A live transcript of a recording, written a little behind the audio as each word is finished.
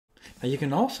Now you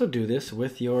can also do this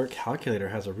with your calculator.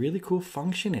 It has a really cool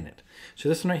function in it. So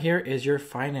this one right here is your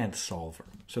finance solver.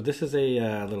 So this is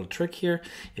a little trick here.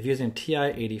 If you're using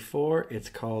TI-84, it's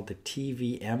called the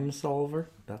TVM solver.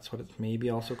 That's what it's maybe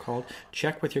also called.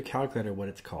 Check with your calculator what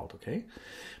it's called, okay?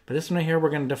 But this one right here, we're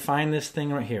going to define this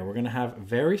thing right here. We're going to have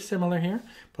very similar here,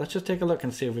 but let's just take a look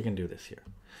and see if we can do this here.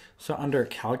 So under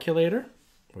calculator,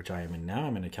 which I am in now,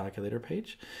 I'm in a calculator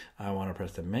page. I want to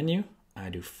press the menu. I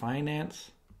do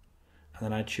finance, and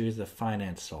then I choose the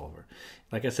finance solver.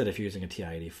 Like I said, if you're using a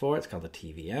TI-84, it's called the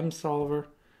TVM solver.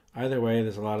 Either way,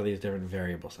 there's a lot of these different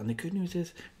variables. And the good news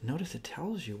is, notice it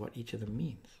tells you what each of them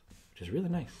means, which is really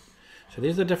nice. So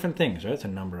these are different things, right? It's a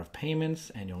number of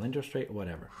payments, annual interest rate,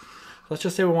 whatever. So let's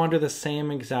just say we want to do the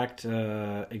same exact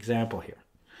example here.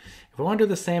 If we want to do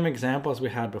the same example as we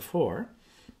had before,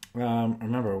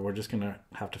 remember, we're just going to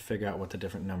have to figure out what the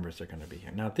different numbers are going to be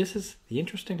here. Now, this is the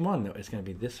interesting one, though. It's going to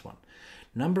be this one.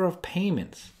 Number of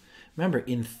payments. Remember,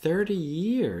 in 30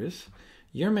 years,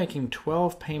 you're making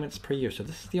 12 payments per year. So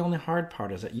this is the only hard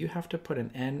part, is that you have to put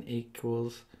an n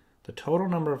equals, the total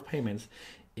number of payments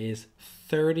is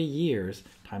 30 years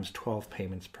times 12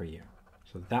 payments per year.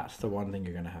 So that's the one thing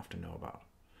you're going to have to know about.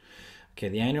 Okay,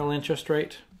 the annual interest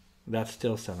rate, that's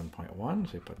still 7.1,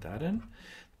 so we put that in.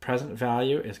 Present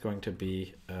value is going to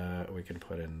be, we can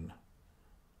put in,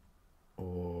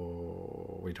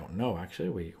 oh, we don't know actually,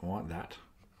 we want that.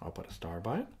 I'll put a star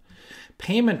by it.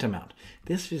 Payment amount.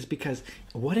 This is because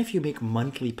what if you make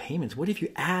monthly payments? What if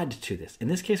you add to this? In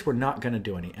this case, we're not going to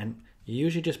do any, and you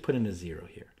usually just put in a 0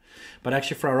 here. But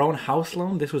actually for our own house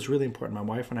loan, this was really important. My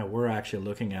wife and I were actually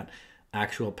looking at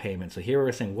actual payments. So here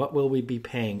we're saying, what will we be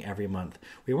paying every month?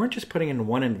 We weren't just putting in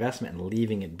one investment and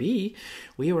leaving it be.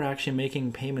 We were actually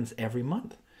making payments every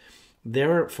month.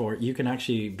 Therefore, you can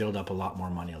actually build up a lot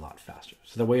more money a lot faster.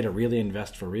 So the way to really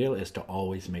invest for real is to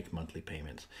always make monthly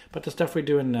payments. But the stuff we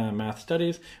do in math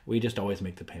studies, we just always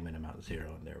make the payment amount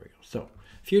 0, and there we go. So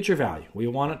future value, we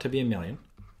want it to be $1 million.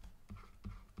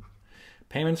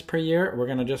 Payments per year, we're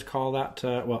going to just call that,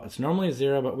 well, it's normally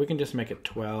 0, but we can just make it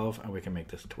 12, and we can make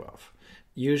this 12.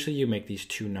 Usually you make these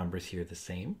two numbers here the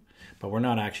same, but we're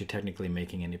not actually technically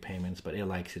making any payments, but it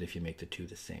likes it if you make the two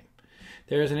the same.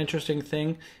 There's an interesting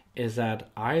thing, is that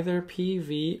either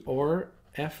PV or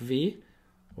FV,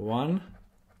 one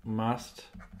must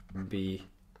be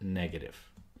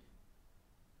negative.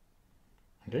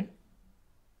 Okay?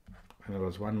 In other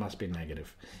words, one must be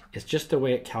negative. It's just the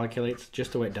way it calculates,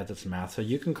 just the way it does its math. So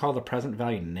you can call the present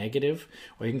value negative,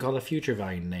 or you can call the future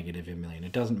value negative $1 million.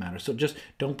 It doesn't matter. So just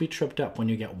don't be tripped up when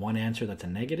you get one answer that's a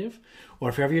negative. Or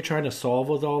if ever you're trying to solve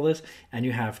with all this and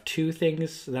you have two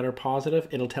things that are positive,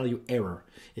 it'll tell you error.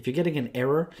 If you're getting an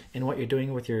error in what you're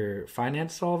doing with your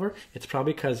finance solver, it's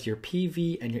probably because your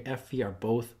PV and your FV are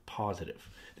both positive.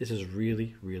 This is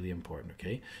really, really important,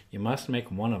 okay? You must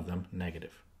make one of them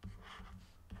negative.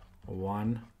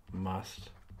 One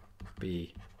must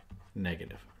be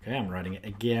negative. Okay, I'm writing it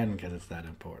again because it's that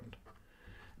important.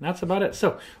 And that's about it.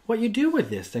 So what you do with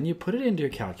this, then you put it into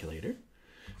your calculator.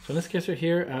 So in this case right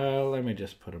here, let me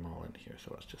just put them all in here.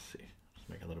 So let's just see. Let's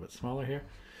make it a little bit smaller here.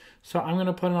 So I'm going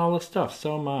to put in all this stuff.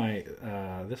 So my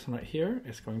this one right here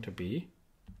is going to be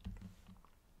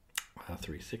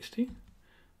 360.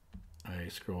 I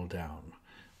scroll down.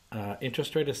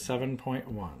 Interest rate is 7.1.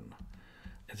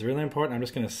 It's really important. I'm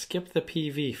just going to skip the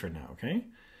PV for now, okay?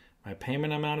 My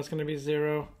payment amount is going to be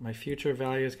 0. My future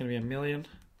value is going to be $1 million.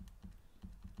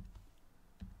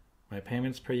 My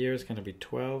payments per year is going to be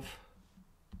 12.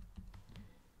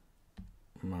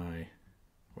 My,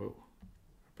 whoa,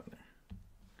 up in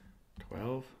there,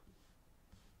 12.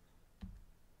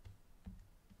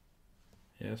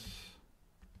 Yes.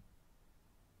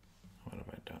 What have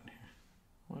I done here?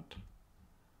 What?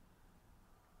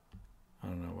 I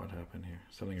don't know what happened here.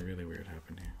 Something really weird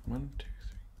happened here. 1, 2,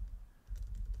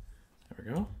 3. There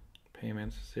we go.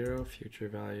 Payments 0, future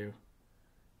value.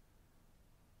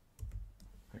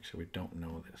 Actually, we don't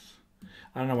know this.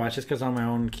 I don't know why. It's just because on my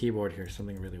own keyboard here,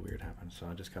 something really weird happened. So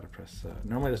I just got to press.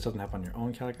 Normally, this doesn't happen on your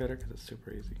own calculator because it's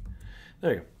super easy.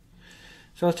 There you go.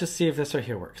 So let's just see if this right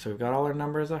here works. So we've got all our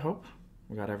numbers, I hope.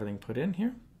 We've got everything put in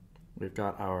here. We've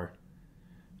got our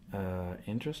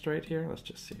interest rate here. Let's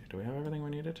just see. Do we have everything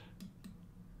we needed?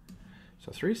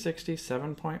 So 360,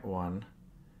 7.1.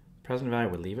 Present value,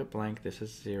 we'll leave it blank. This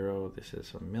is 0. This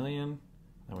is $1 million.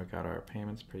 Then we got our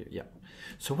payments per year. Yep.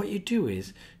 So what you do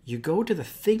is you go to the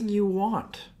thing you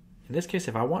want. In this case,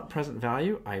 if I want present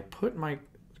value, I put my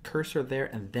cursor there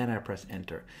and then I press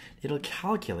enter. It'll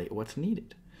calculate what's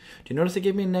needed. Do you notice it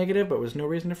gave me a negative, but there was no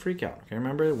reason to freak out? Okay,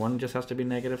 remember, one just has to be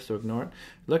negative, so ignore it.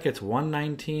 Look, it's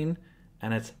 119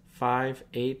 and it's 5,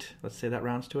 8. Let's say that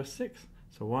rounds to a 6.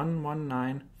 So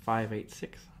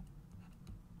 119586.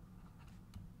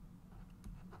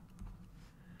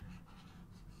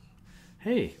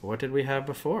 Hey, what did we have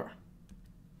before?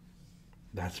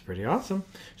 That's pretty awesome.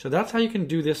 So that's how you can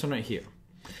do this one right here.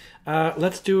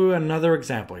 Let's do another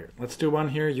example here. Let's do one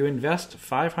here. You invest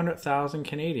 500,000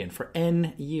 Canadian for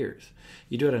N years.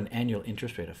 You do it at an annual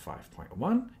interest rate of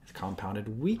 5.1. It's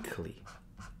compounded weekly.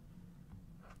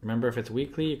 Remember, if it's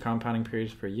weekly, your compounding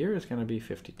periods per year is going to be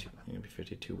 52. It's going to be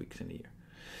 52 weeks in a year.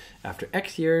 After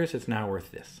X years, it's now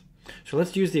worth this. So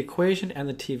let's use the equation and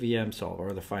the TVM solver,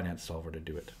 or the finance solver, to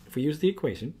do it. If we use the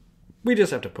equation, we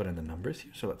just have to put in the numbers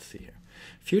here. So let's see here.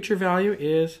 Future value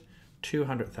is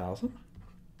 200,000.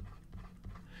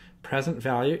 Present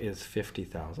value is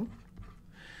 50,000.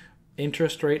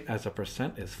 Interest rate as a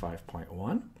percent is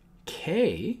 5.1.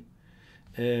 K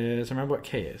is, remember what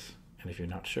K is. And if you're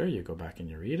not sure, you go back and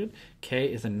you read it. K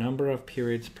is the number of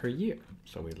periods per year.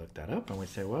 So we look that up and we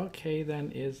say, well, K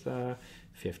then is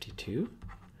 52.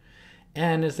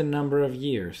 N is the number of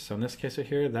years. So in this case right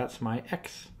here, that's my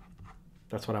X.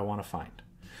 That's what I want to find.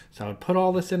 So I would put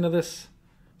all this into this.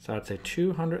 So I'd say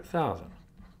 200,000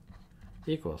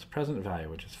 equals present value,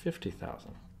 which is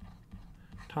 50,000,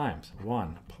 times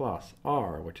 1 plus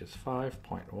R, which is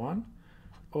 5.1,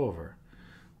 over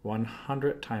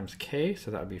 100 times K, so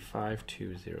that would be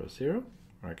 5200,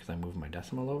 right, because I moved my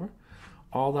decimal over.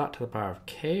 All that to the power of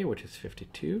K, which is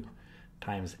 52,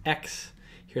 times X.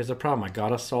 Here's the problem. I got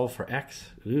to solve for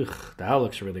X. Ugh, that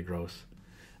looks really gross.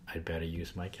 I'd better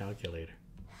use my calculator.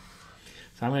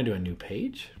 So I'm going to do a new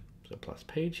page. So plus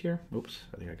page here. Oops,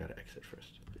 I think I got to exit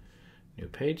first. New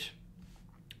page.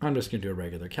 I'm just going to do a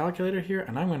regular calculator here,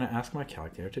 and I'm going to ask my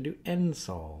calculator to do N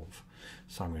solve.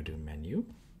 So I'm going to do menu,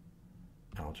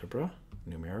 algebra,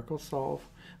 numerical solve.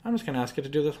 I'm just going to ask it to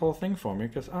do this whole thing for me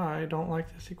because I don't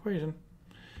like this equation.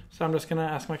 So I'm just going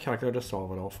to ask my calculator to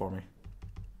solve it all for me.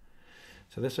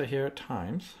 So this right here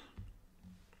times,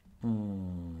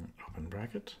 open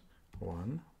bracket,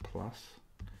 1 plus,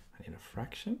 I need a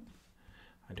fraction.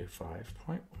 I do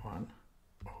 5.1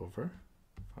 over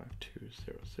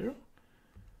 5200.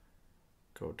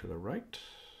 Go to the right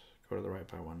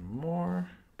by one more,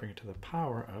 bring it to the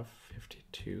power of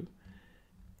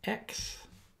 52x.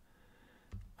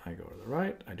 I go to the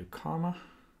right, I do comma,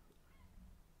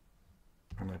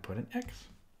 I'm going to put in x.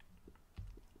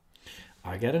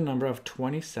 I get a number of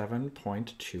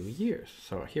 27.2 years.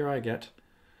 So here I get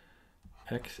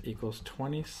x equals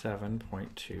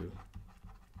 27.2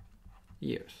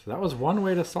 years. So that was one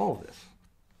way to solve this.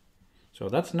 So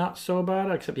that's not so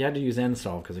bad, except you had to use N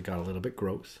solve because it got a little bit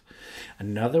gross.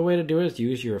 Another way to do it is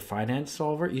use your finance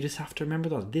solver. You just have to remember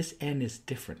though, this N is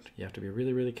different. You have to be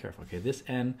really, really careful. Okay, this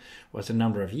N was the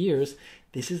number of years.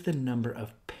 This is the number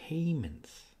of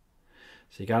payments.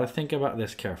 So you got to think about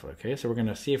this carefully, okay? So we're going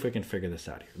to see if we can figure this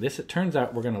out here. It turns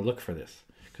out we're going to look for this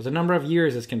because the number of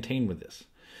years is contained with this.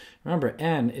 Remember,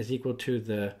 N is equal to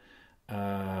the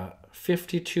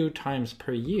 52 times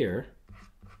per year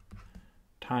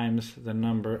times the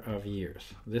number of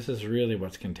years. This is really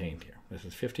what's contained here. This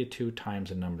is 52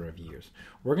 times the number of years.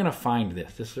 We're going to find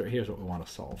this. Here's what we want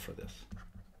to solve for this.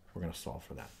 We're going to solve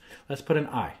for that. Let's put in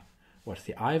I. What's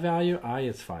the I value? I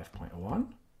is 5.1.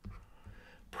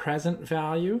 Present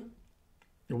value,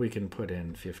 we can put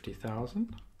in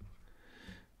 50,000.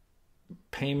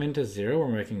 Payment is 0. We're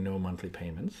making no monthly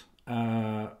payments.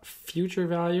 Future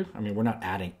value, I mean, we're not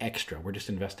adding extra. We're just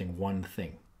investing one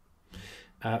thing.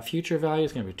 Future value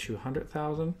is going to be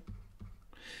 200,000.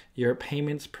 Your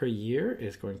payments per year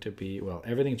is going to be, well,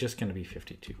 everything's just going to be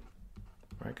 52,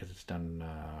 right? Because it's done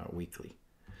weekly.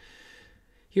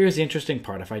 Here's the interesting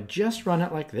part. If I just run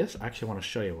it like this, I actually want to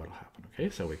show you what will happen. Okay,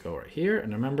 so we go right here,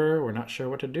 and remember, we're not sure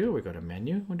what to do. We go to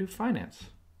menu, we do finance.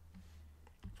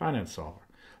 Finance solver.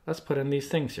 Let's put in these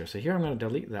things here. So here I'm going to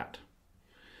delete that.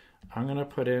 I'm going to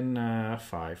put in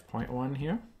 5.1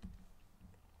 here.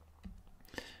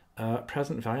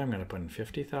 Present value, I'm going to put in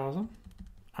 50,000.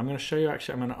 I'm going to show you,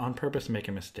 actually, I'm going to on purpose make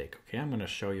a mistake. Okay, I'm going to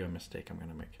show you a mistake. I'm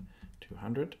going to make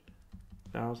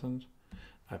 200,000.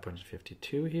 I put in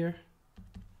 52 here.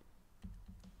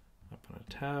 Up on a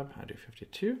tab, I do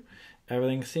 52.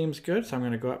 Everything seems good, so I'm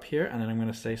going to go up here and then I'm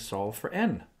going to say solve for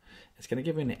N. It's going to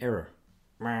give me an error.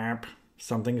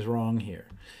 Something's wrong here.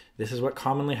 This is what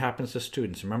commonly happens to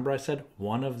students. Remember I said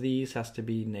one of these has to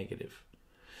be negative.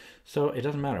 So it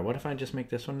doesn't matter. What if I just make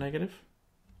this one negative?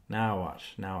 Now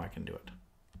watch. Now I can do it.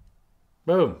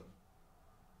 Boom.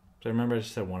 So remember I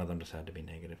just said one of them just had to be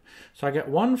negative. So I get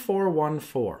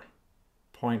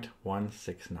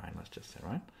 1414.169, let's just say,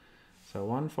 right? So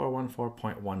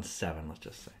 1414.17, let's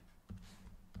just say.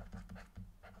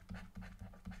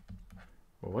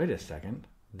 Well, wait a second.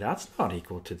 That's not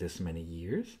equal to this many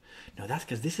years. No, that's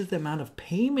because this is the amount of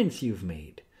payments you've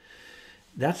made.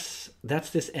 That's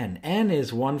this n. N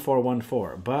is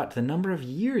 1414, but the number of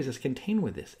years is contained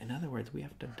with this. In other words, we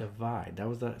have to divide. That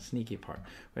was the sneaky part.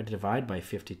 We had to divide by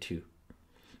 52.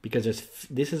 Because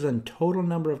this is a total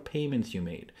number of payments you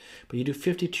made. But you do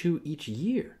 52 each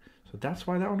year. So that's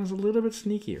why that one is a little bit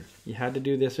sneakier. You had to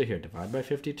do this right here, divide by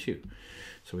 52.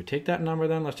 So we take that number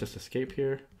then, let's just escape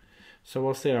here. So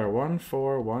we'll say our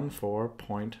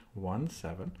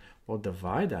 1414.17. We'll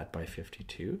divide that by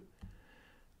 52.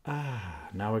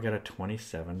 Now we got a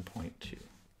 27.2,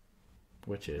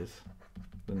 which is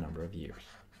the number of years.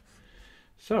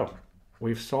 So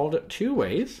we've solved it two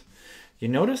ways. You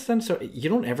notice then, so you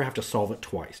don't ever have to solve it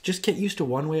twice. Just get used to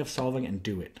one way of solving it and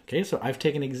do it. Okay, so I've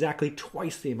taken exactly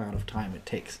twice the amount of time it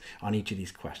takes on each of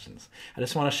these questions. I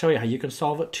just want to show you how you can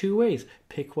solve it two ways.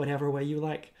 Pick whatever way you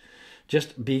like.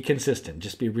 Just be consistent.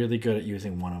 Just be really good at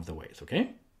using one of the ways,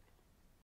 okay?